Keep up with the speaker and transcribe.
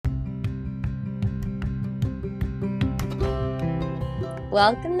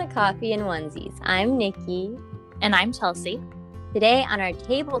Welcome to Coffee and Onesies. I'm Nikki. And I'm Chelsea. Today on our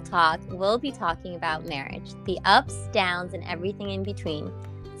table talk, we'll be talking about marriage, the ups, downs, and everything in between.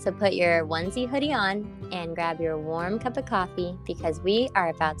 So put your onesie hoodie on and grab your warm cup of coffee because we are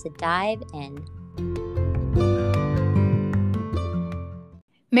about to dive in.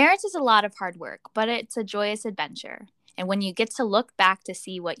 Marriage is a lot of hard work, but it's a joyous adventure. And when you get to look back to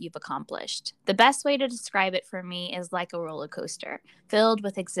see what you've accomplished, the best way to describe it for me is like a roller coaster, filled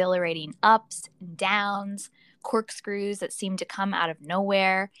with exhilarating ups and downs, corkscrews that seem to come out of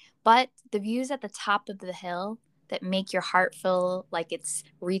nowhere, but the views at the top of the hill that make your heart feel like it's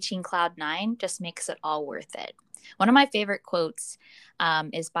reaching cloud nine just makes it all worth it. One of my favorite quotes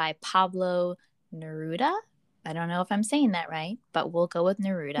is by Pablo Neruda. I don't know if I'm saying that right, but we'll go with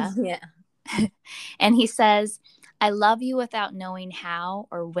Neruda. Yeah. And he says, I love you without knowing how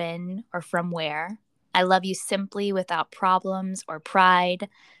or when or from where. I love you simply without problems or pride.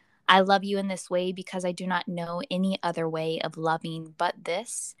 I love you in this way because I do not know any other way of loving but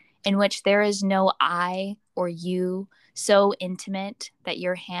this, in which there is no I or you, so intimate that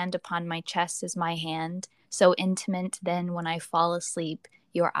your hand upon my chest is my hand, so intimate then when I fall asleep,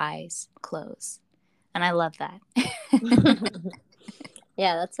 your eyes close. And I love that.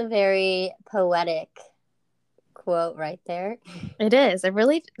 Yeah, that's a very poetic quote right there. It is. It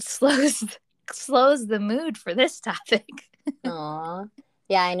really slows the mood for this topic. Aw.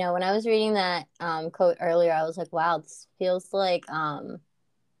 Yeah, I know. When I was reading that quote earlier, I was like, wow, this feels like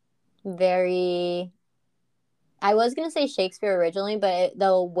very... I was going to say Shakespeare originally, but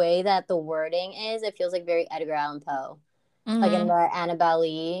the way that the wording is, it feels like very Edgar Allan Poe. Mm-hmm. Like in the Annabelle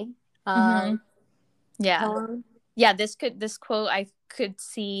Lee Yeah. poem. Yeah, this quote I could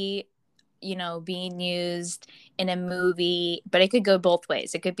see, being used in a movie, but it could go both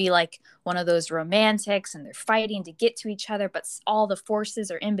ways. It could be like one of those romantics and they're fighting to get to each other, but all the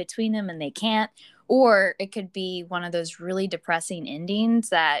forces are in between them and they can't. Or it could be one of those really depressing endings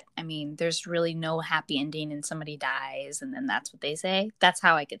that, there's really no happy ending and somebody dies and then that's what they say. That's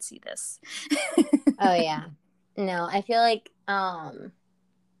how I could see this. Oh, yeah. No, I feel like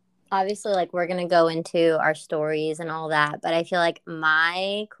obviously, like, we're going to go into our stories and all that, but I feel like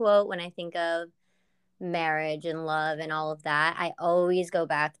my quote when I think of marriage and love and all of that, I always go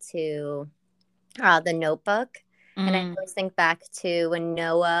back to The Notebook. And I always think back to when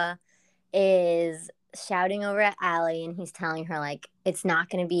Noah is shouting over at Allie and he's telling her, like, it's not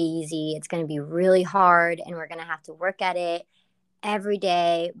going to be easy. It's going to be really hard and we're going to have to work at it every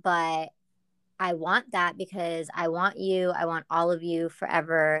day. But I want that because I want you. I want all of you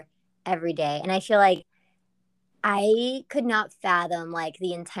forever, every day. And I feel like I could not fathom like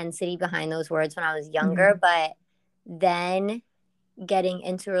the intensity behind those words when I was younger, but then getting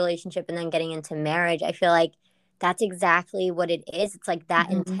into a relationship and then getting into marriage, I feel like that's exactly what it is. It's like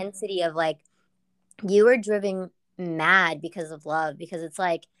that intensity of like you are driven mad because of love, because it's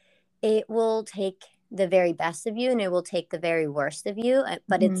like it will take the very best of you and it will take the very worst of you,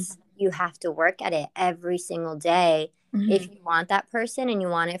 but it's you have to work at it every single day if you want that person and you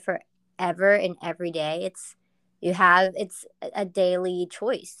want it forever and every day. It's a daily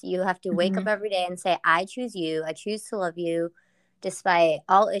choice. You have to wake up every day and say, I choose you. I choose to love you despite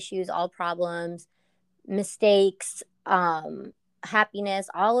all issues, all problems, mistakes, happiness,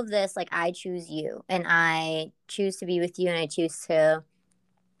 all of this. Like, I choose you and I choose to be with you and I choose to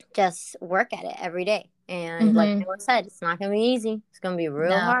just work at it every day. And like Noah said, it's not going to be easy. It's going to be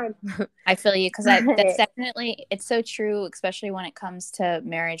real hard. I feel you because that's definitely, it's so true, especially when it comes to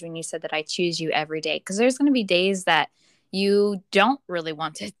marriage, when you said that I choose you every day, because there's going to be days that you don't really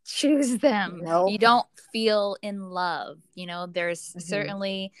want to choose them. Nope. You don't feel in love. There's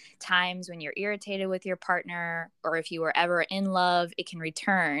certainly times when you're irritated with your partner, or if you were ever in love, it can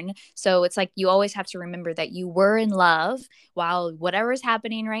return. So it's like you always have to remember that you were in love while whatever's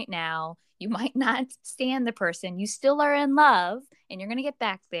happening right now. You might not stand the person. You still are in love and you're going to get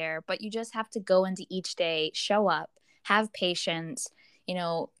back there, but you just have to go into each day, show up, have patience,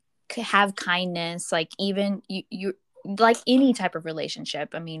 have kindness. Like even you like any type of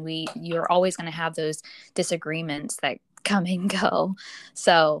relationship. You're always going to have those disagreements that come and go.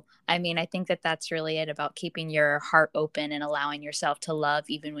 So, I think that that's really it, about keeping your heart open and allowing yourself to love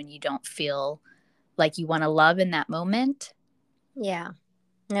even when you don't feel like you want to love in that moment. Yeah.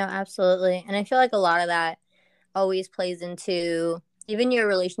 No, absolutely. And I feel like a lot of that always plays into even your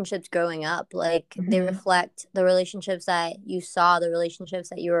relationships growing up. Like they reflect the relationships that you saw, the relationships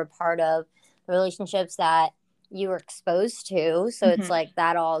that you were a part of, the relationships that you were exposed to. So it's like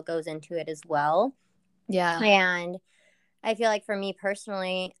that all goes into it as well. Yeah. And I feel like for me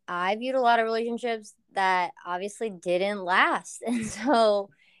personally, I viewed a lot of relationships that obviously didn't last. And so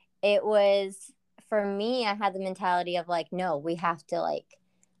it was, for me, I had the mentality of like, no, we have to like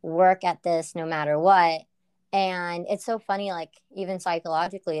work at this no matter what. And it's so funny, like, even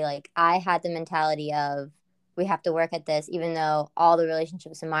psychologically, like, I had the mentality of we have to work at this, even though all the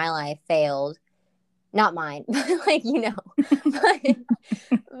relationships in my life failed. Not mine, but like,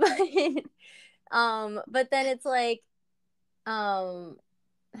 but then it's like,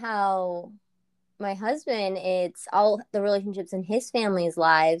 how my husband, it's all the relationships in his family's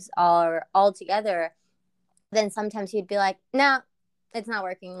lives are all together. Then sometimes he'd be like, "No, it's not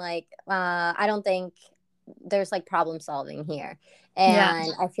working. Like, I don't think there's like problem solving here." Yeah.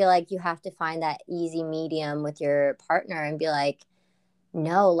 And I feel like you have to find that easy medium with your partner and be like,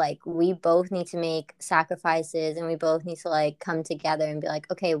 no, like we both need to make sacrifices and we both need to like come together and be like,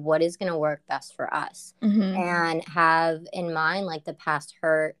 okay, what is going to work best for us? Mm-hmm. And have in mind like the past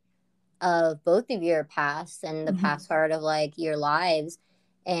hurt of both of your past and the Mm-hmm. past hurt of like your lives,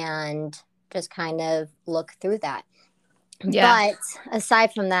 and just kind of look through that. Yeah. But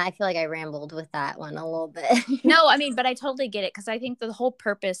aside from that, I feel like I rambled with that one a little bit. No, I mean, but I totally get it, because I think the whole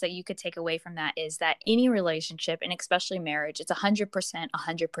purpose that you could take away from that is that any relationship, and especially marriage, it's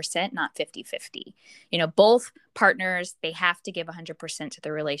 100%, not 50-50. You know, both partners, they have to give 100% to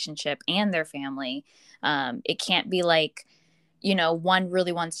the relationship and their family. It can't be like, you know, one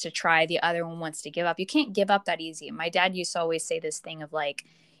really wants to try, the other one wants to give up. You can't give up that easy. My dad used to always say this thing of like,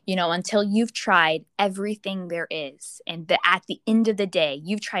 you know, until you've tried everything there is, and at the end of the day,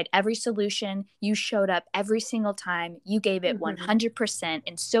 you've tried every solution, you showed up every single time, you gave it 100%,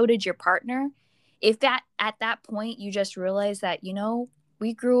 and so did your partner. If that at that point you just realize that, you know,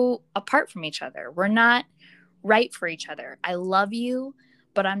 we grew apart from each other, we're not right for each other. I love you,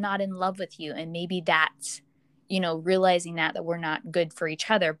 but I'm not in love with you. And maybe that's, you know, realizing that we're not good for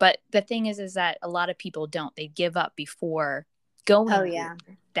each other. But the thing is that a lot of people don't. They give up before Oh going through yeah.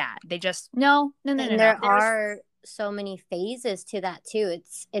 that. They just no. And there are so many phases to that too.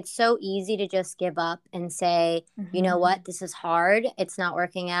 It's so easy to just give up and say, you know what, this is hard. It's not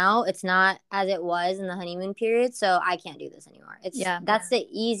working out. It's not as it was in the honeymoon period, so I can't do this anymore. That's the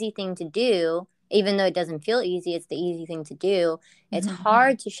easy thing to do. Even though it doesn't feel easy, it's the easy thing to do. It's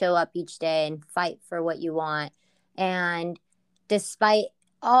hard to show up each day and fight for what you want. And despite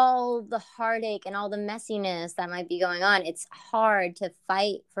all the heartache and all the messiness that might be going on, it's hard to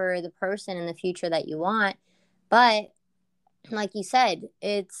fight for the person in the future that you want. But like you said,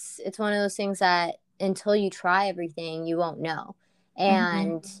 it's one of those things that until you try everything, you won't know.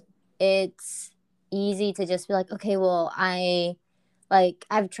 And it's easy to just be like, okay, well,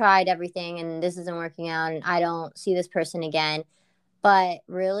 I've tried everything and this isn't working out and I don't see this person again. But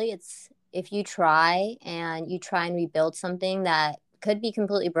really, it's if you try and rebuild something that could be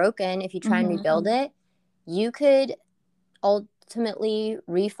completely broken, if you try and rebuild it, you could ultimately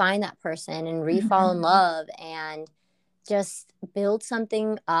re-find that person and re-fall in love and just build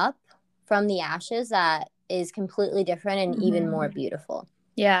something up from the ashes that is completely different and even more beautiful.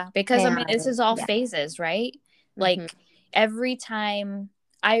 Yeah, because I mean, this is all yeah. phases, right? Like every time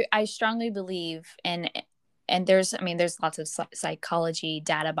I strongly believe, and there's, I mean, there's lots of psychology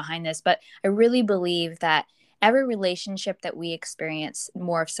data behind this, but I really believe that every relationship that we experience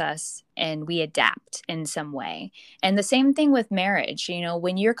morphs us and we adapt in some way. And the same thing with marriage. You know,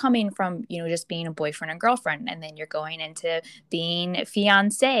 when you're coming from, you know, just being a boyfriend and girlfriend, and then you're going into being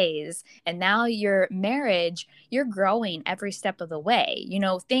fiancés, and now your marriage, you're growing every step of the way. You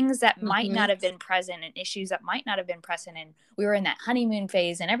know, things that might not have been present and issues that might not have been present. And we were in that honeymoon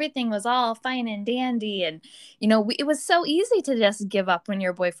phase and everything was all fine and dandy. And, you know, it was so easy to just give up when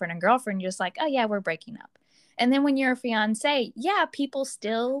you're boyfriend and girlfriend. You're just like, oh, yeah, we're breaking up. And then when you're a fiance, yeah, people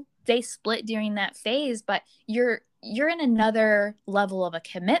still, they split during that phase, but you're in another level of a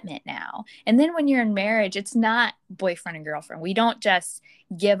commitment now. And then when you're in marriage, it's not boyfriend and girlfriend. We don't just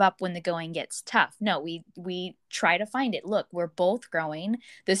give up when the going gets tough. No, we try to find it. Look, we're both growing.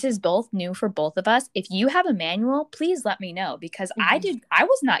 This is both new for both of us. If you have a manual, please let me know, because I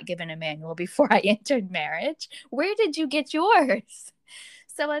was not given a manual before I entered marriage. Where did you get yours?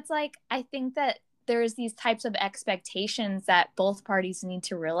 So it's like, I think that there's these types of expectations that both parties need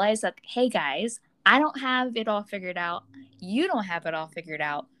to realize that, hey guys, I don't have it all figured out. You don't have it all figured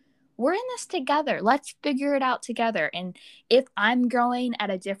out. We're in this together. Let's figure it out together. And if I'm growing at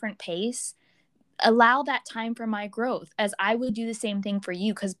a different pace, allow that time for my growth, as I would do the same thing for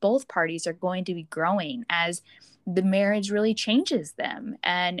you, because both parties are going to be growing as the marriage really changes them,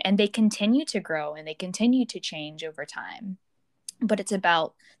 and they continue to grow and they continue to change over time. But it's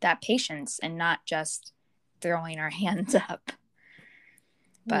about that patience and not just throwing our hands up.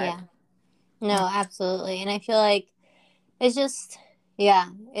 But No, absolutely. And I feel like it's just, yeah,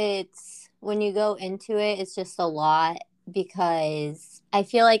 it's when you go into it, it's just a lot because I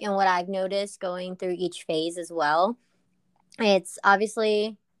feel like, and what I've noticed going through each phase as well, it's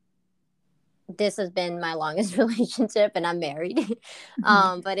obviously this has been my longest relationship and I'm married.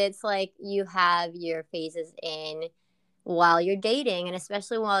 Mhm. But it's like you have your phases in while you're dating, and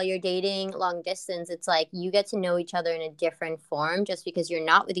especially while you're dating long distance, it's like you get to know each other in a different form just because you're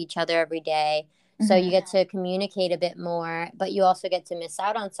not with each other every day. So you Mhm. get to communicate a bit more, but you also get to miss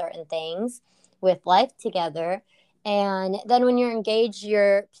out on certain things with life together. And then when you're engaged,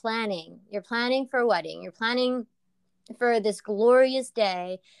 you're planning. You're planning for a wedding. You're planning for this glorious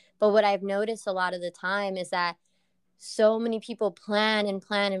day. But what I've noticed a lot of the time is that so many people plan and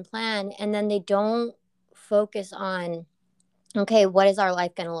plan and plan, and then they don't focus on, okay, what is our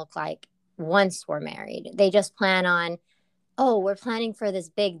life going to look like once we're married? They just plan on, oh, we're planning for this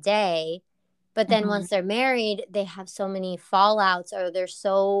big day. But then Mhm. once they're married, they have so many fallouts, or there's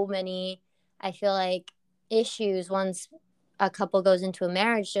so many, I feel like, issues once a couple goes into a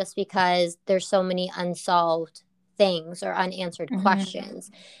marriage just because there's so many unsolved things or unanswered Mhm.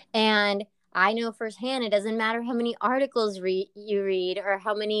 questions. And I know firsthand, it doesn't matter how many articles you read or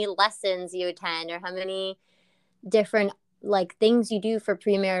how many lessons you attend or how many different like things you do for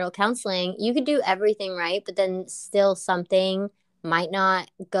premarital counseling. You could do everything right, but then still something might not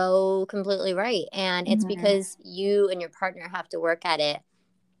go completely right. And it's Mhm. because you and your partner have to work at it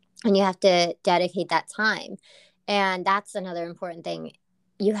and you have to dedicate that time. And that's another important thing.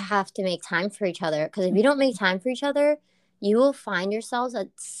 You have to make time for each other, because if you don't make time for each other, you will find yourselves at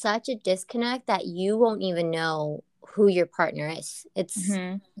such a disconnect that you won't even know who your partner is. It's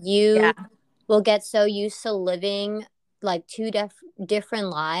Mhm. Yeah. you will get so used to living like different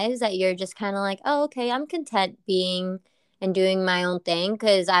lives that you're just kind of like, oh, okay, I'm content being and doing my own thing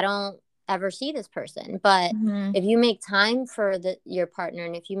because I don't ever see this person. But Mhm. if you make time for your partner,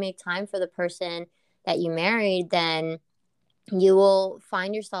 and if you make time for the person that you married, then you will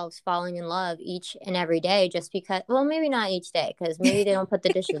find yourselves falling in love each and every day, just because, well, maybe not each day, because maybe they don't put the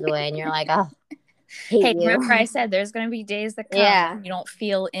dishes away and you're like, oh, hate Hey, remember I you. said there's going to be days that come when Yeah. you don't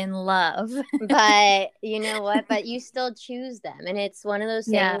feel in love. But you know what? But you still choose them. And it's one of those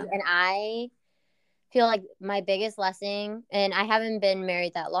things. Yeah. And I feel like my biggest lesson, and I haven't been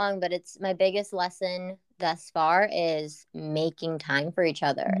married that long, but it's my biggest lesson thus far is making time for each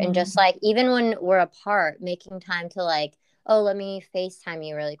other. And Mhm. just like, even when we're apart, making time to like, oh, let me FaceTime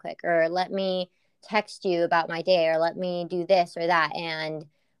you really quick, or let me text you about my day, or let me do this or that. And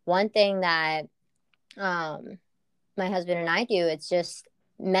one thing that um my husband and I do, it's just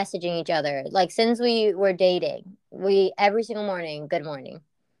messaging each other. Like since we were dating, we every single morning, good morning.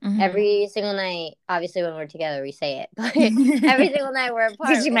 Mhm. Every single night, obviously when we're together, we say it, but every single night we're Did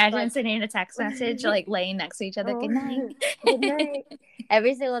apart, you it's imagine like, sending a text message like laying next to each other? Good night. oh, good night.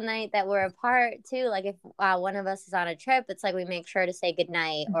 Every single night that we're apart, too, like if one of us is on a trip, it's like we make sure to say good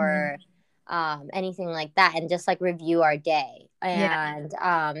night Mhm. or anything like that, and just like review our day, Yeah.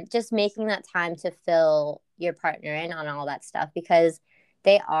 and just making that time to fill your partner in on all that stuff, because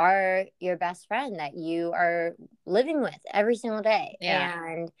they are your best friend that you are living with every single day. Yeah.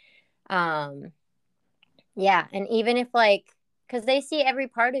 And um yeah, and even if like, because they see every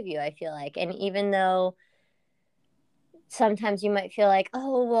part of you, I feel like, and even though sometimes you might feel like,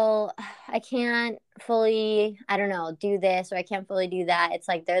 oh, well, I can't fully, I don't know, do this, or I can't fully do that. It's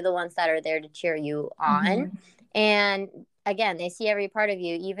like they're the ones that are there to cheer you on. Mhm. And again, they see every part of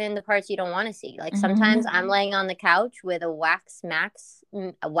you, even the parts you don't want to see. Like sometimes Mhm. I'm laying on the couch with a wax mask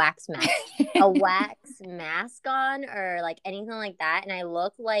on, or like anything like that. And I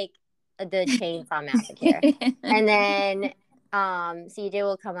look like the Chainsaw Massacre. And then CJ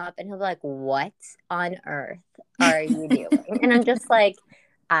will come up and he'll be like, what on earth are you doing? And I'm just like,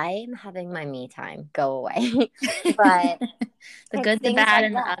 I'm having my me time. Go away. But The it's good, the things bad, like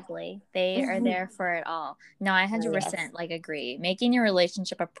and the that. ugly. They are there for it all. No, I Yes. 100% like agree. Making your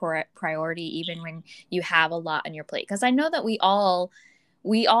relationship a priority even when you have a lot on your plate, because I know that we all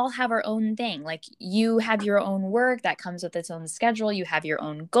have our own thing. Like you have your own work that comes with its own schedule. You have your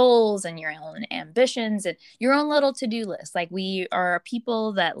own goals and your own ambitions and your own little to-do list. Like we are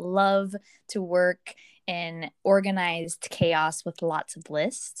people that love to work in organized chaos with lots of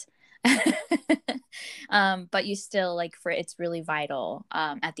lists. But you still like for it's really vital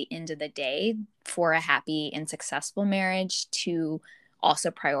at the end of the day for a happy and successful marriage to also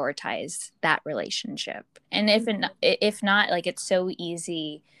prioritize that relationship. And if not, like it's so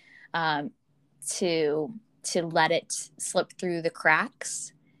easy um, to let it slip through the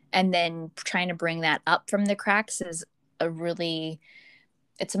cracks, and then trying to bring that up from the cracks is a really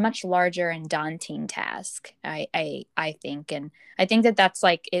it's a much larger and daunting task. I think, and I think that that's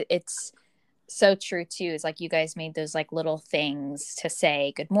like it's so true too. Is like you guys made those like little things to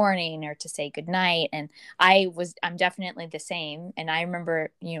say good morning or to say good night, and I'm definitely the same. And I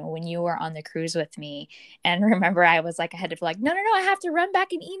remember, you know, when you were on the cruise with me, and remember I was like, I had to be like, no, I have to run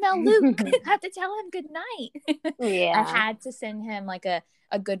back and email Luke. I have to tell him good night. I Yeah. had to send him like a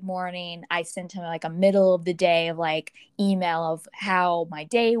good morning. I sent him like a middle of the day of like email of how my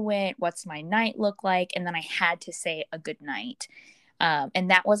day went, what's my night look like, and then I had to say a good night. And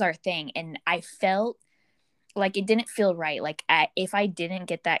that was our thing. And I felt like it didn't feel right. Like if I didn't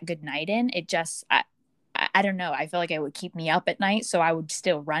get that good night in, it just, I don't know. I feel like it would keep me up at night. So I would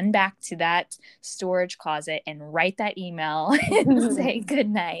still run back to that storage closet and write that email and say good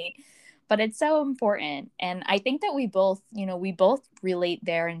night. But it's so important. And I think that we both relate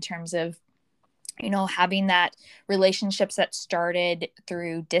there in terms of, you know, having that relationships that started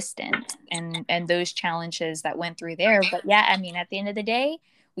through distance and those challenges that went through there. But yeah, I mean, at the end of the day,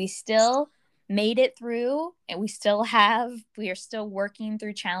 we still made it through, and we are still working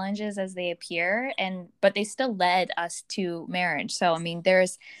through challenges as they appear, but they still led us to marriage. So I mean,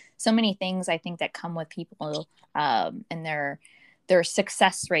 there's so many things I think that come with people, and their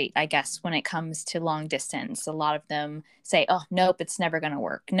success rate, I guess, when it comes to long distance. A lot of them say, oh, nope, it's never going to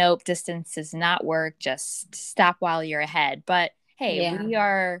work. Nope, distance does not work. Just stop while you're ahead. But hey,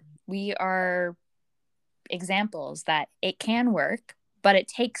 Yeah. we are examples that it can work, but it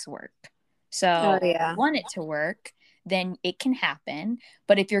takes work. Oh, So if you yeah. want it to work, then it can happen.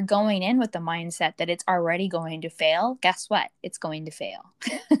 But if you're going in with the mindset that it's already going to fail, guess what? It's going to fail.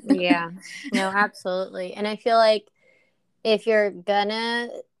 Yeah. No, absolutely. And I feel like if you're gonna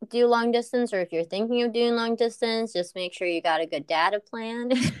do long distance, or if you're thinking of doing long distance, just make sure you got a good data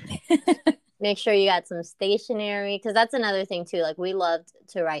plan. Make sure you got some stationery, because that's another thing too. Like, we loved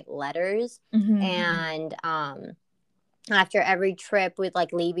to write letters, and after every trip we'd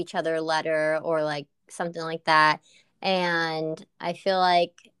like leave each other a letter or like something like that. And I feel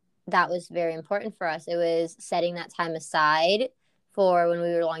like that was very important for us. It was setting that time aside for when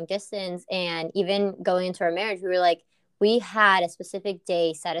we were long distance, and even going into our marriage, we were like, we had a specific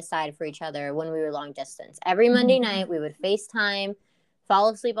day set aside for each other when we were long distance. Every Monday night we would FaceTime, fall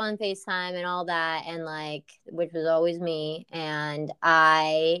asleep on FaceTime and all that, and like, which was always me. And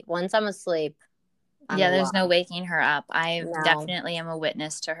once I'm asleep, I'm Yeah, there's no alone. waking her up. I No. definitely am a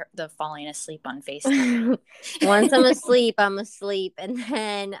witness to the falling asleep on FaceTime. Once I'm asleep, I'm asleep. And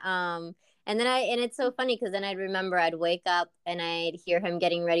it's so funny because then I'd remember I'd wake up and I'd hear him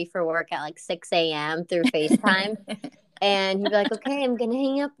getting ready for work at like 6 a.m. through FaceTime. And he'd be like, okay, I'm gonna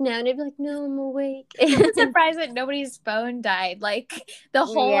hang up now. And I'd be like, no, I'm awake. I'm surprised that nobody's phone died like the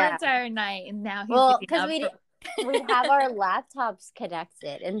whole Yeah. entire night, and now he's Well, getting because up from. we'd have our laptops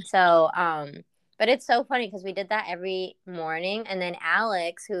connected, and so but it's so funny because we did that every morning. And then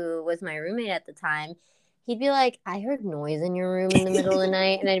Alex, who was my roommate at the time, he'd be like, I heard noise in your room in the middle of the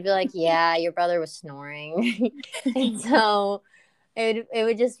night. And I'd be like, yeah, your brother was snoring. And so it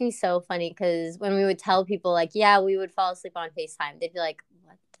would just be so funny because when we would tell people, like, yeah, we would fall asleep on FaceTime, they'd be like,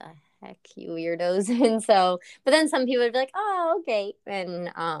 what the heck, you weirdos. And so, but then some people would be like, oh, okay. And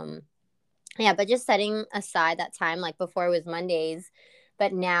yeah, but just setting aside that time, like before it was Mondays,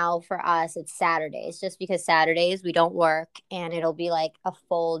 but now for us it's Saturdays, just because Saturdays we don't work, and it'll be like a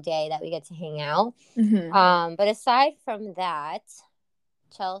full day that we get to hang out. But aside from that,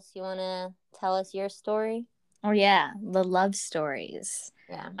 Chelsea, you want to tell us your story? Oh yeah, the love stories.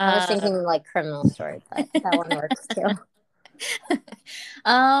 Yeah, I was thinking like criminal story, but that one works too.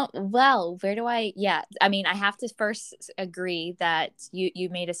 Well, where do yeah, I mean, I have to first agree that you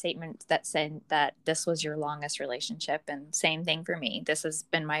made a statement that said that this was your longest relationship, and same thing for me. This has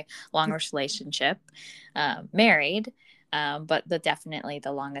been my longest relationship, married, but definitely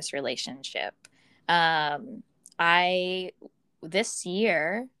the longest relationship. I This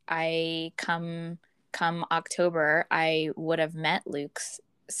year, I come October, I would have met Luke's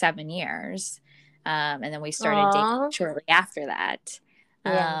 7 years. And then we started dating Aw. shortly after that.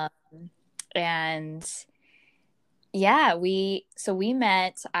 Yeah. And yeah, we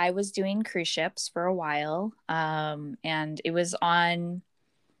met. I was doing cruise ships for a while. And it was on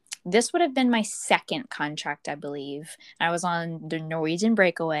this would have been my second contract, I believe. I was on the Norwegian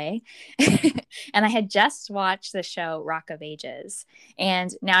Breakaway, and I had just watched the show Rock of Ages.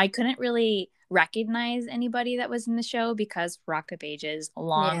 And now I couldn't really recognize anybody that was in the show because Rock of Ages,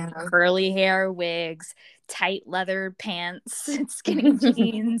 long Yeah. curly hair, wigs, tight leather pants, skinny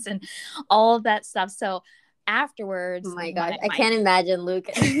jeans, and all of that stuff. So Oh afterwards, my gosh, I can't imagine Luke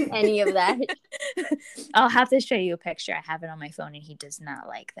any of that. I'll have to show you a picture. I have it on my phone, and he does not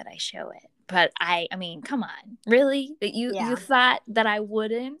like that I show it. But I mean, come on, really? That you thought that I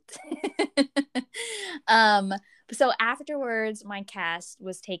wouldn't? um. So afterwards, my cast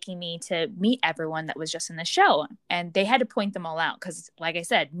was taking me to meet everyone that was just in the show, and they had to point them all out because, like I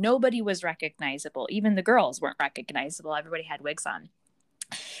said, nobody was recognizable. Even the girls weren't recognizable. Everybody had wigs on.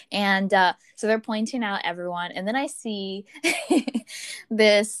 And so they're pointing out everyone, and then I see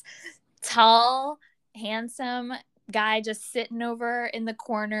this tall, handsome guy just sitting over in the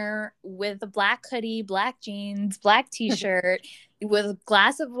corner with a black hoodie, black jeans, black t-shirt, with a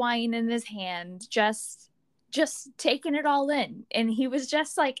glass of wine in his hand, just taking it all in. And he was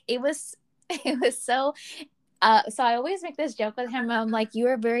just like, it was so so I always make this joke with him. I'm like, you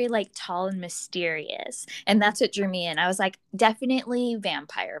are very like tall and mysterious. And that's what drew me in. I was like, definitely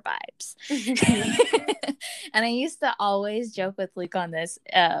vampire vibes. And I used to always joke with Luke on this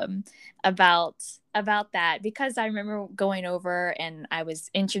about that, because I remember going over and I was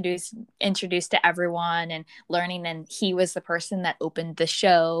introduced to everyone and learning, and he was the person that opened the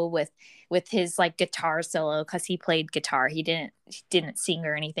show with his like guitar solo, because he played guitar. He didn't sing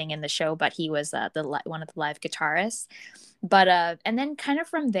or anything in the show, but he was one of the live guitarists. But and then kind of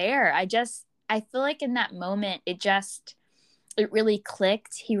from there, I feel like in that moment it really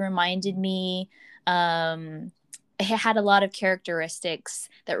clicked. He reminded me, he had a lot of characteristics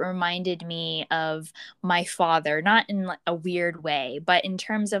that reminded me of my father, not in like a weird way, but in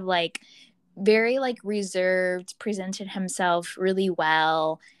terms of like very like reserved, presented himself really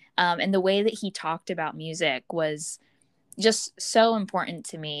well. And the way that he talked about music was just so important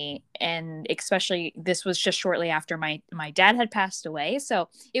to me. And especially, this was just shortly after my dad had passed away. So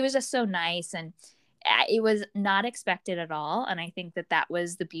it was just so nice, and it was not expected at all. And I think that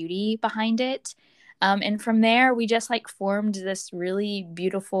was the beauty behind it. And from there, we just like formed this really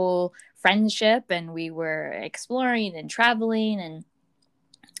beautiful friendship, and we were exploring and traveling and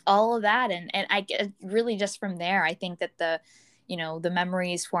all of that. And I really just from there, I think that the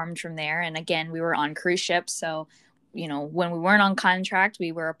memories formed from there. And again, we were on cruise ships. So, when we weren't on contract,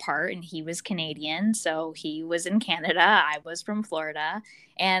 we were apart, and he was Canadian. So he was in Canada. I was from Florida.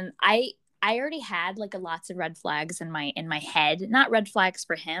 And I already had like lots of red flags in my head, not red flags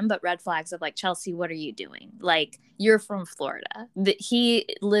for him, but red flags of like, Chelsea, what are you doing? Like, you're from Florida. He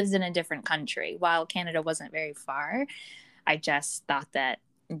lives in a different country. While Canada wasn't very far, I just thought that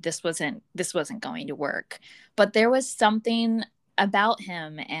this wasn't going to work. But there was something about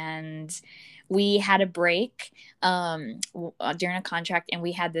him, and we had a break during a contract, and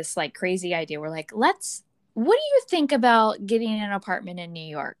we had this like crazy idea. We're like, what do you think about getting an apartment in New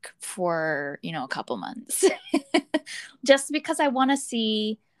York for, a couple months? Just because I want to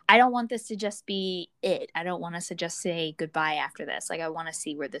see, I don't want this to just be it. I don't want us to just say goodbye after this. Like, I want to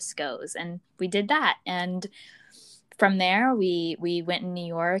see where this goes. And we did that. And from there, we went in New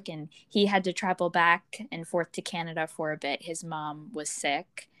York, and he had to travel back and forth to Canada for a bit. His mom was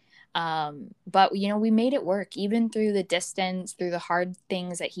sick. But we made it work, even through the distance, through the hard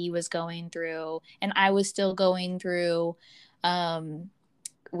things that he was going through and I was still going through. I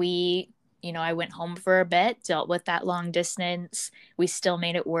went home for a bit, dealt with that long distance. We still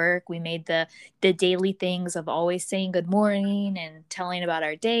made it work. We made the daily things of always saying good morning and telling about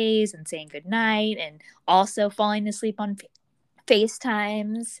our days and saying good night, and also falling asleep on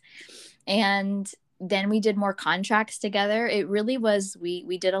FaceTimes. And then we did more contracts together. It really was,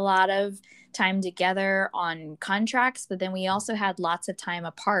 we did a lot of time together on contracts, but then we also had lots of time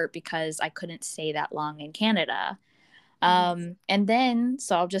apart because I couldn't stay that long in Canada. And then,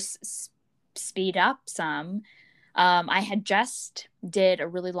 so I'll just speed up some. I had just did a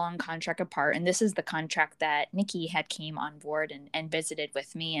really long contract apart, and this is the contract that Nikki had came on board and visited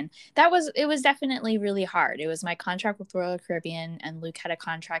with me, and it was definitely really hard. It was my contract with Royal Caribbean, and Luke had a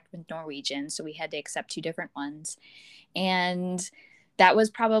contract with Norwegian, so we had to accept two different ones, and that was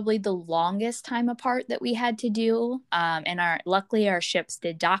probably the longest time apart that we had to do. And luckily our ships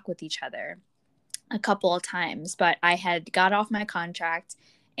did dock with each other a couple of times, but I had got off my contract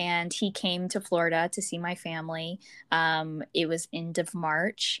and he came to Florida to see my family. It was end of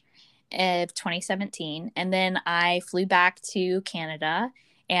March of 2017. And then I flew back to Canada,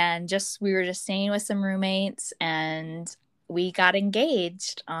 and we were just staying with some roommates, and we got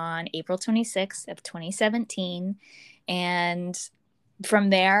engaged on April 26th of 2017. And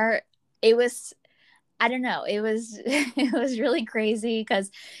from there, it was, I don't know. It was it was really crazy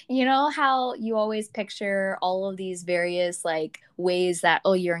because you know how you always picture all of these various like ways that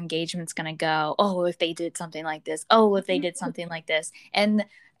oh your engagement's gonna go. Oh, if they did something like this. Oh, if they did something like this. And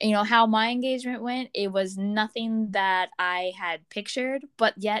you know how my engagement went, it was nothing that I had pictured,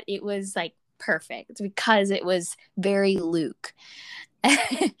 but yet it was like perfect because it was very Luke.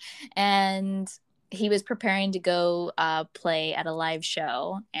 And he was preparing to go play at a live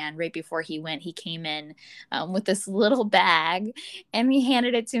show, and right before he went he came in with this little bag and he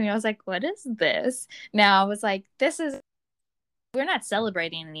handed it to me. I was like, what is this? Now I was like, this is, we're not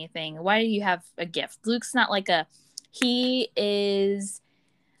celebrating anything, why do you have a gift? Luke's not like a, he is,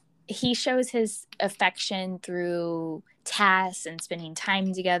 he shows his affection through tasks and spending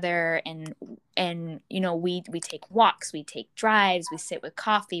time together, and you know we take walks, we take drives, we sit with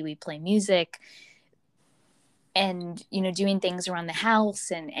coffee, we play music, and you know doing things around the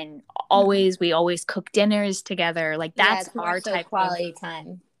house, and always we always cook dinners together. Like Yeah, that's it's more our so type quality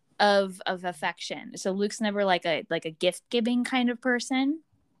time. of affection. So Luke's never like a gift giving kind of person.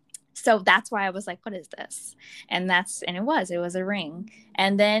 So that's why I was like, what is this? And it was a ring.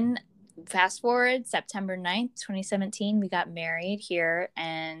 And then fast forward September 9th, 2017, we got married here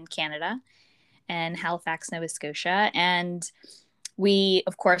in Canada and Halifax, Nova Scotia. And we,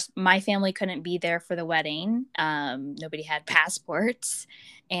 of course, my family couldn't be there for the wedding. Nobody had passports.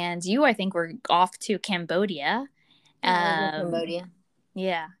 And you, I think, were off to Cambodia. Yeah, I was in Cambodia.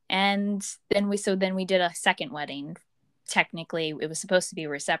 Yeah. And then we did a second wedding. Technically, it was supposed to be a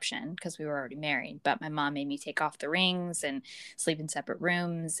reception because we were already married, but my mom made me take off the rings and sleep in separate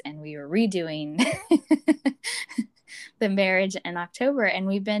rooms, and we were redoing the marriage in October. And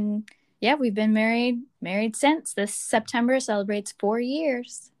we've been married since. This September celebrates 4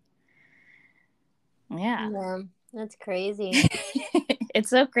 years. Yeah, that's crazy. It's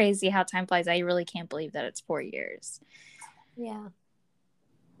so crazy how time flies. I really can't believe that it's 4 years. Yeah.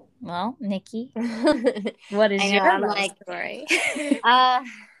 Well, Nikki, what is your love story? I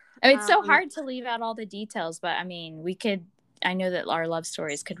mean, it's so hard to leave out all the details, but I mean, I know that our love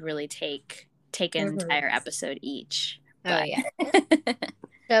stories could really take an entire episode each. But. Oh, yeah.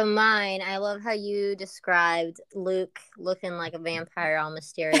 So mine, I love how you described Luke looking like a vampire, all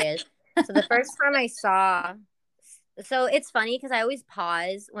mysterious. So the first time I saw, so it's funny because I always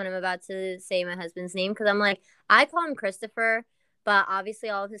pause when I'm about to say my husband's name because I'm like, I call him Christopher, but obviously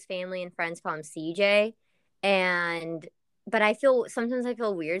all of his family and friends call him CJ. But sometimes I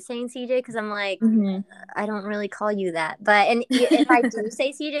feel weird saying CJ because I'm like, I don't really call you that. And if I do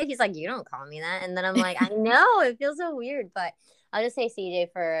say CJ, he's like, you don't call me that. And then I'm like, I know, it feels so weird, but I'll just say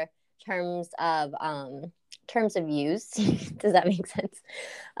CJ for terms of use. Does that make sense?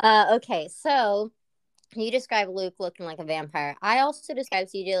 Okay, so you describe Luke looking like a vampire. I also describe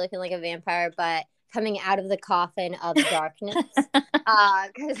CJ looking like a vampire, but coming out of the coffin of darkness.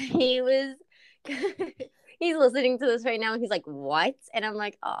 Because he's listening to this right now and he's like, what? And I'm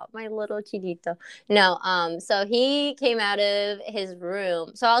like, oh, my little chinito. No, so he came out of his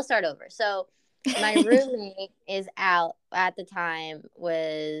room. So I'll start over. So my roommate is out at the time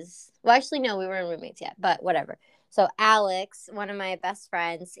actually, no, we weren't roommates yet, but whatever. So Alex, one of my best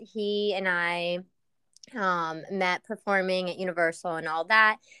friends, he and I met performing at Universal and all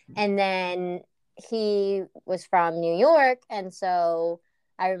that. And then he was from New York. And so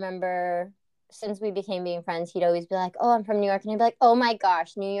I remember since we became being friends, he'd always be like, oh, I'm from New York. And I'd be like, oh my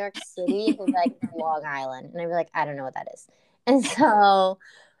gosh, New York City. He'd be like, Long Island. And I'd be like, I don't know what that is. And so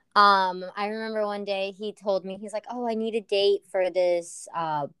I remember one day he told me, he's like, oh, I need a date for this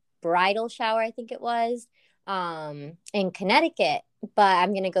bridal shower, I think it was, in Connecticut, but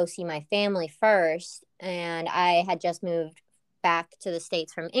I'm going to go see my family first. And I had just moved back to the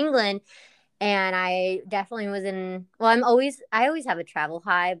States from England. And I definitely was I always have a travel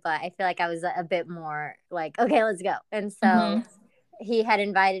high, but I feel like I was a bit more like, okay, let's go. And so he had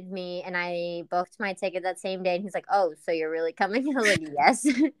invited me and I booked my ticket that same day. And he's like, oh, so you're really coming? I was like, yes.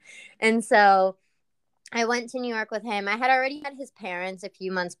 And so I went to New York with him. I had already met his parents a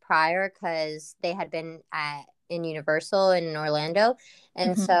few months prior because they had been in Universal in Orlando.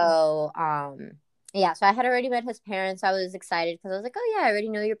 And so, yeah, so I had already met his parents. I was excited because I was like, oh, yeah, I already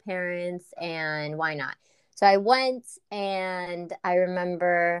know your parents and why not? So I went and I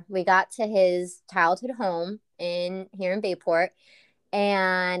remember we got to his childhood home here in Bayport.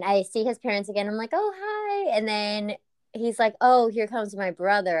 And I see his parents again. I'm like, oh, hi. And then he's like, oh, here comes my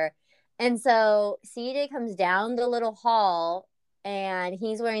brother. And so CJ comes down the little hall and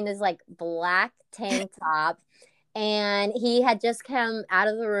he's wearing this like black tank top. And he had just come out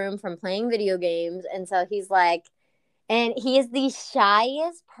of the room from playing video games. And so he's like, And he is the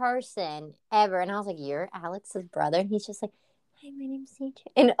shyest person ever. And I was like, "You're Alex's brother?" And he's just like, "Hi, my name's CJ."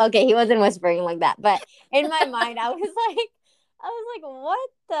 And okay, he wasn't whispering like that, but in my mind, I was like, "What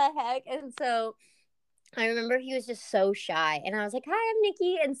the heck?" And so I remember he was just so shy, and I was like, "Hi, I'm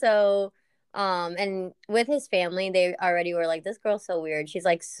Nikki." And so, and with his family, they already were like, "This girl's so weird. She's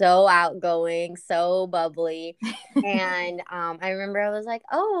like so outgoing, so bubbly." And I remember I was like,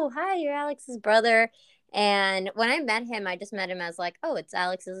 "Oh, hi, you're Alex's brother." And when I met him, I just met him as like, "Oh, it's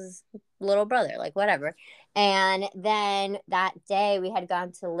Alex's little brother," like whatever. And then that day, we had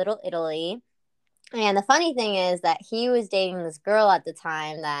gone to Little Italy. And the funny thing is that he was dating this girl at the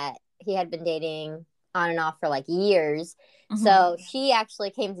time that he had been dating on and off for like years. Mm-hmm. So she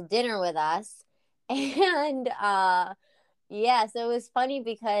actually came to dinner with us. And yeah, so it was funny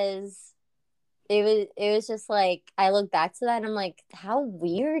because it was just like I look back to that and I'm like, how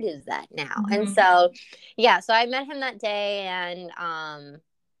weird is that now? Mm-hmm. And so yeah, so I met him that day and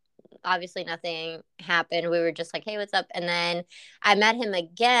obviously nothing happened. We were just like, "Hey, what's up?" And then I met him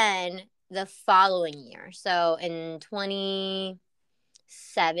again the following year. So in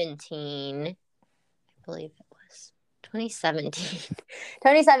 2017, I believe it was 2017.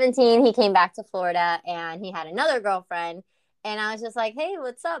 2017, he came back to Florida and he had another girlfriend. And I was just like, "Hey,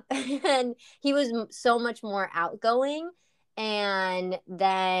 what's up?" And he was so much more outgoing. And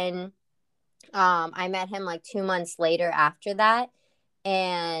then I met him like 2 months later after that.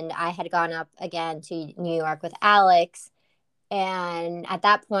 And I had gone up again to New York with Alex. And at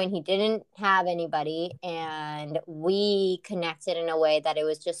that point, he didn't have anybody. And we connected in a way that it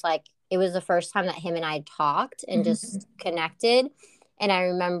was just like, it was the first time that him and I talked and just connected. And I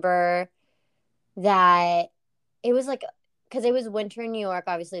remember that it was like, because it was winter in New York,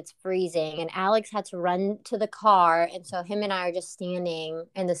 obviously it's freezing. And Alex had to run to the car. And so him and I are just standing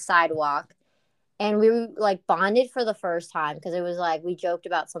in the sidewalk and we like bonded for the first time because it was like we joked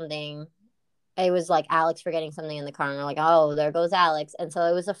about something. It was like Alex forgetting something in the car, and we're like, "Oh, there goes Alex." And so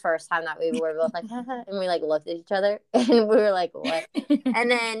it was the first time that we were both like, and we like looked at each other, and we were like, "What?" And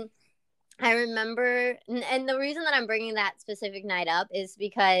then I remember, and the reason that I'm bringing that specific night up is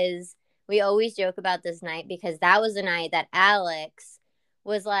because we always joke about this night because that was the night that Alex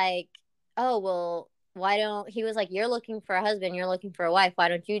was like, "Oh, well, why don't," he was like, "You're looking for a husband, you're looking for a wife, why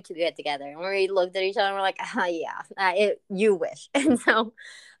don't you two get together?" And we looked at each other and we're like, yeah, you wish." And so,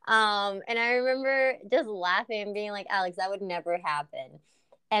 and I remember just laughing and being like, "Alex, that would never happen."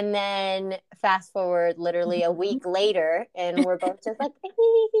 And then fast forward literally a week later, and we're both just like,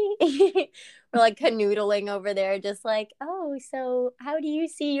 we're like canoodling over there, just like, "Oh, so how do you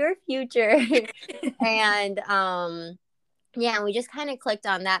see your future?" And yeah, we just kind of clicked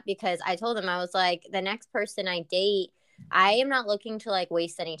on that because I told him, I was like, the next person I date, I am not looking to like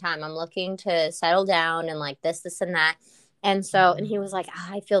waste any time. I'm looking to settle down and like this, and that. And so, and he was like,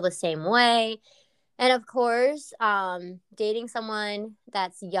 "I feel the same way." And of course, dating someone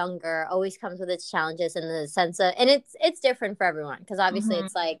that's younger always comes with its challenges in the sense of, and it's different for everyone because obviously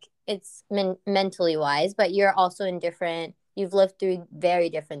it's like it's mentally wise, but you're also in different. You've lived through very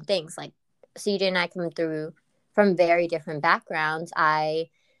different things. Like CJ and I come through from very different backgrounds. I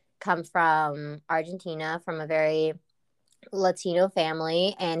come from Argentina, from a very Latino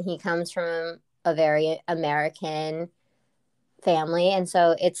family, and he comes from a very American family. And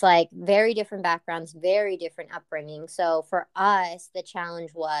so it's like very different backgrounds, very different upbringing. So for us, the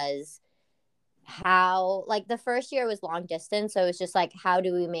challenge was how, like, the first year was long distance. So it was just like, how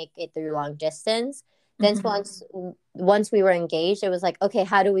do we make it through long distance? Then once we were engaged, it was like, okay,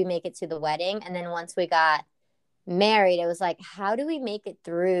 how do we make it to the wedding? And then once we got married, it was like, how do we make it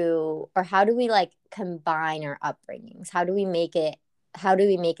through, or how do we like combine our upbringings? How do we make it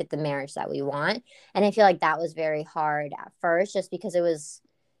the marriage that we want? And I feel like that was very hard at first just because it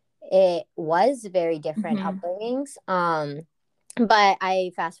was very different upbringings. But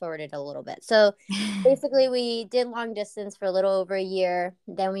I fast forwarded a little bit. So basically we did long distance for a little over a year.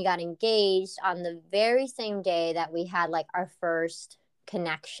 Then we got engaged on the very same day that we had like our first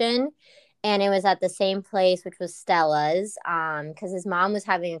connection. And it was at the same place, which was Stella's, because his mom was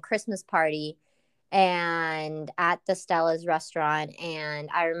having a Christmas party and at the Stella's restaurant. And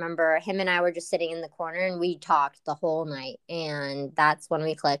I remember him and I were just sitting in the corner and we talked the whole night. And that's when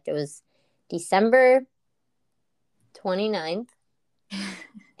we clicked. It was December 29th.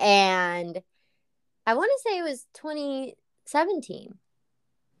 And I want to say it was 2017.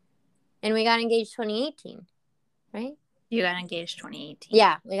 And we got engaged 2018, right? You got engaged 2018.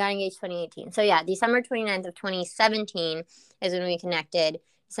 Yeah, we got engaged 2018. So yeah, December 29th of 2017 is when we connected.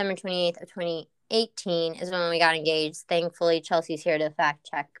 December 28th of 2018 is when we got engaged. Thankfully, Chelsea's here to fact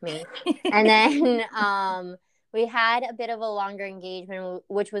check me. And then we had a bit of a longer engagement,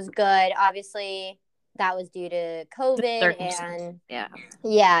 which was good. Obviously, that was due to COVID and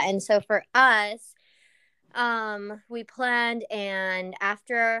yeah. And so for us, we planned, and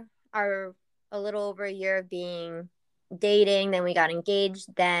after our a little over a year of being dating, then we got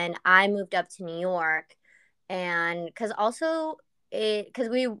engaged. Then I moved up to New York, and because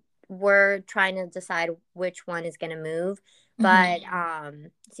we were trying to decide which one is going to move. But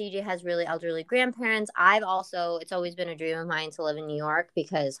CJ has really elderly grandparents. It's always been a dream of mine to live in New York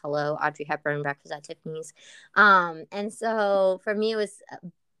because, hello, Audrey Hepburn, Breakfast at Tiffany's. And so for me, it was a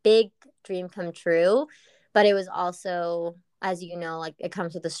big dream come true. But it was also, as you know, like it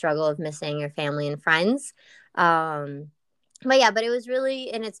comes with the struggle of missing your family and friends. But yeah, but it was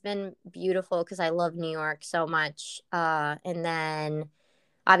really, and it's been beautiful because I love New York so much. And then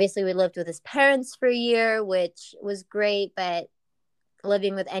obviously we lived with his parents for a year, which was great, but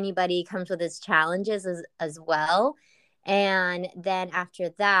living with anybody comes with its challenges as well. And then after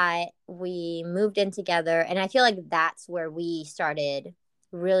that, we moved in together. And I feel like that's where we started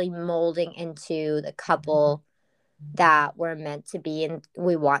really molding into the couple that we're meant to be and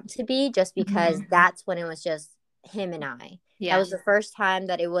we want to be, just because that's when it was just him and I. Yeah. That was the first time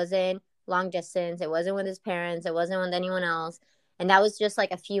that it wasn't long distance. It wasn't with his parents. It wasn't with anyone else. And that was just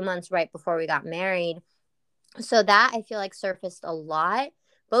like a few months right before we got married. So that I feel like surfaced a lot,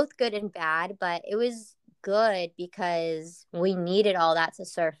 both good and bad, but it was good because we needed all that to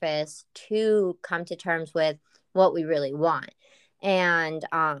surface to come to terms with what we really want. And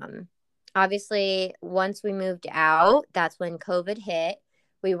obviously, once we moved out, that's when COVID hit.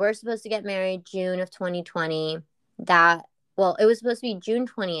 We were supposed to get married June of 2020. It was supposed to be June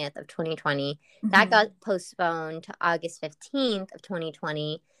 20th of 2020. That got postponed to August 15th of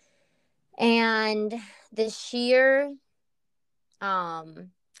 2020. And the sheer, I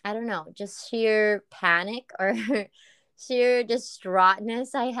don't know, just sheer panic or sheer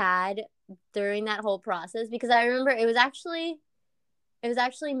distraughtness I had during that whole process, because I remember it was actually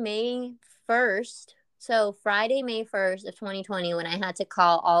May 1st. So Friday, May 1st of 2020, when I had to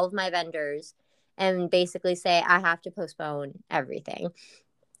call all of my vendors and basically say, I have to postpone everything.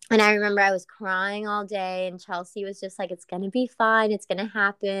 And I remember I was crying all day, and Chelsea was just like, it's going to be fine. It's going to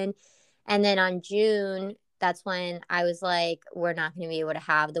happen. And then on June, that's when I was like, we're not going to be able to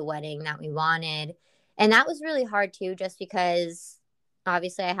have the wedding that we wanted. And that was really hard too, just because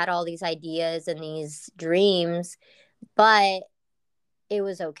obviously I had all these ideas and these dreams, but it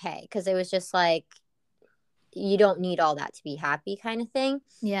was okay because it was just like, you don't need all that to be happy kind of thing.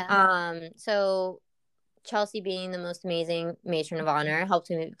 Yeah. So Chelsea, being the most amazing matron of honor, helped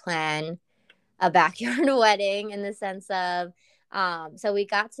me plan a backyard wedding in the sense of, so we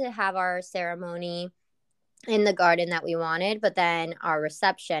got to have our ceremony in the garden that we wanted, but then our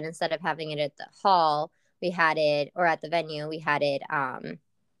reception, instead of having it at the hall, we had it, or at the venue, we had it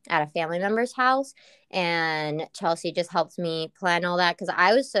at a family member's house. And Chelsea just helped me plan all that because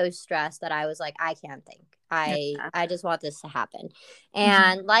I was so stressed that I was like, I can't think. I just want this to happen.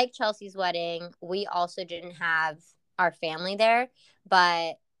 And like Chelsea's wedding, we also didn't have our family there,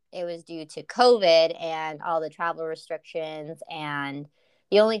 but it was due to COVID and all the travel restrictions. And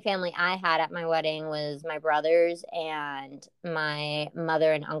the only family I had at my wedding was my brothers and my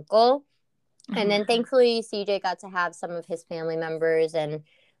mother and uncle. And then thankfully, CJ got to have some of his family members, and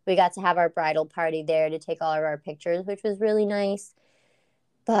we got to have our bridal party there to take all of our pictures, which was really nice.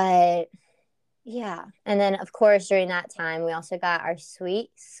 But yeah. And then, of course, during that time, we also got our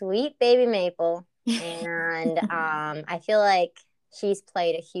sweet, sweet baby Maple. And I feel like she's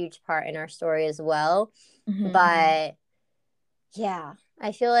played a huge part in our story as well. But yeah,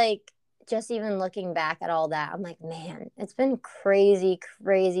 I feel like just even looking back at all that, I'm like, man, it's been crazy,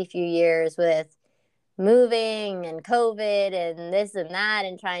 crazy few years with moving and COVID and this and that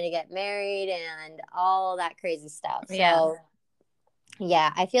and trying to get married and all that crazy stuff. Yeah. So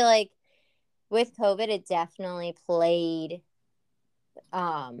yeah, I feel like with COVID, it definitely played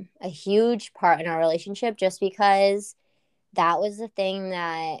a huge part in our relationship, just because that was the thing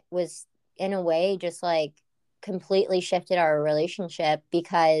that was, in a way, just like completely shifted our relationship,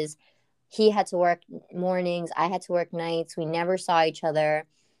 because he had to work mornings, I had to work nights, we never saw each other.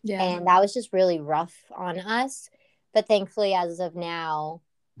 Yeah. And that was just really rough on us. But thankfully, as of now,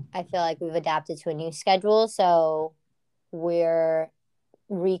 I feel like we've adapted to a new schedule. So we're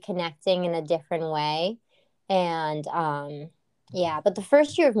reconnecting in a different way. And yeah, but the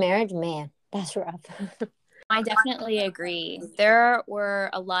first year of marriage, man, that's rough. I definitely agree. There were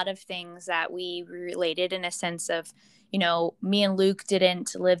a lot of things that we related in a sense of, you know, me and Luke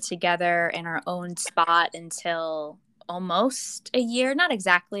didn't live together in our own spot until almost a year, not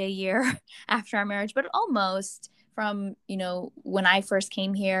exactly a year after our marriage, but almost from, you know, when I first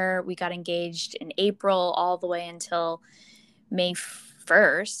came here. We got engaged in April all the way until May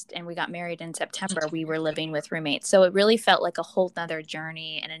 1st, and we got married in September. We were living with roommates. So it really felt like a whole nother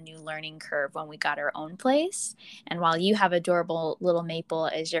journey and a new learning curve when we got our own place. And while you have adorable little Maple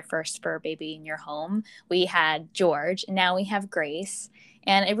as your first fur baby in your home, we had George, and now we have Grace.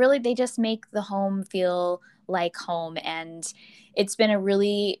 And it really, they just make the home feel like home. And it's been a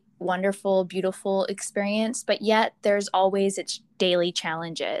really wonderful, beautiful experience, but yet there's always its daily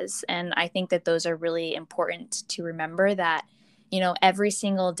challenges. And I think that those are really important to remember, that, you know, every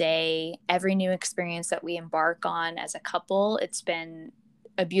single day, every new experience that we embark on as a couple, it's been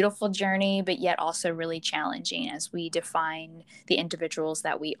a beautiful journey, but yet also really challenging as we define the individuals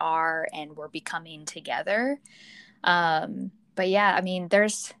that we are and we're becoming together. But yeah, I mean,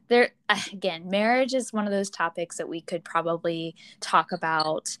 again, marriage is one of those topics that we could probably talk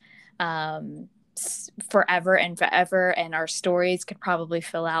about forever and forever, and our stories could probably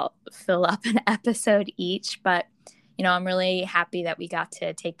fill up an episode each. But, you know, I'm really happy that we got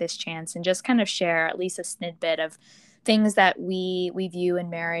to take this chance and just kind of share at least a snippet of things that we view in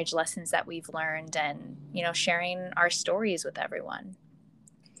marriage, lessons that we've learned, and, you know, sharing our stories with everyone.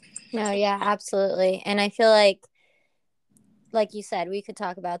 No, yeah, absolutely. And I feel like you said, we could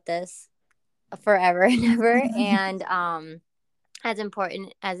talk about this forever and ever. And as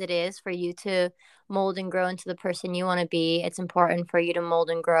important as it is for you to mold and grow into the person you want to be, it's important for you to mold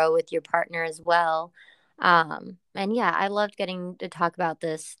and grow with your partner as well. And yeah, I loved getting to talk about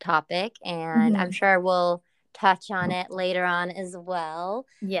this topic, and I'm sure we'll touch on it later on as well.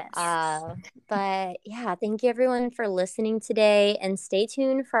 Yes. But yeah, thank you everyone for listening today, and stay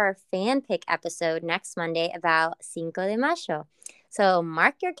tuned for our fan pick episode next Monday about Cinco de Mayo. So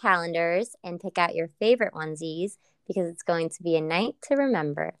mark your calendars and pick out your favorite onesies, because it's going to be a night to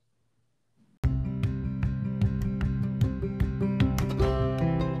remember.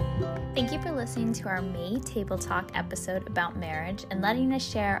 Thank you for listening to our May Table Talk episode about marriage and letting us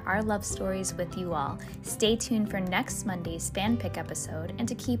share our love stories with you all. Stay tuned for next Monday's fan pick episode, and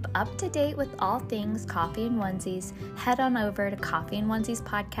to keep up to date with all things Coffee and Onesies, head on over to Coffee and Onesies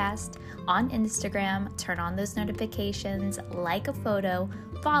Podcast on Instagram, turn on those notifications, like a photo,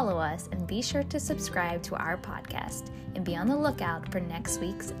 follow us, and be sure to subscribe to our podcast, and be on the lookout for next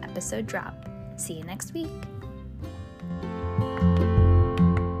week's episode drop. See you next week.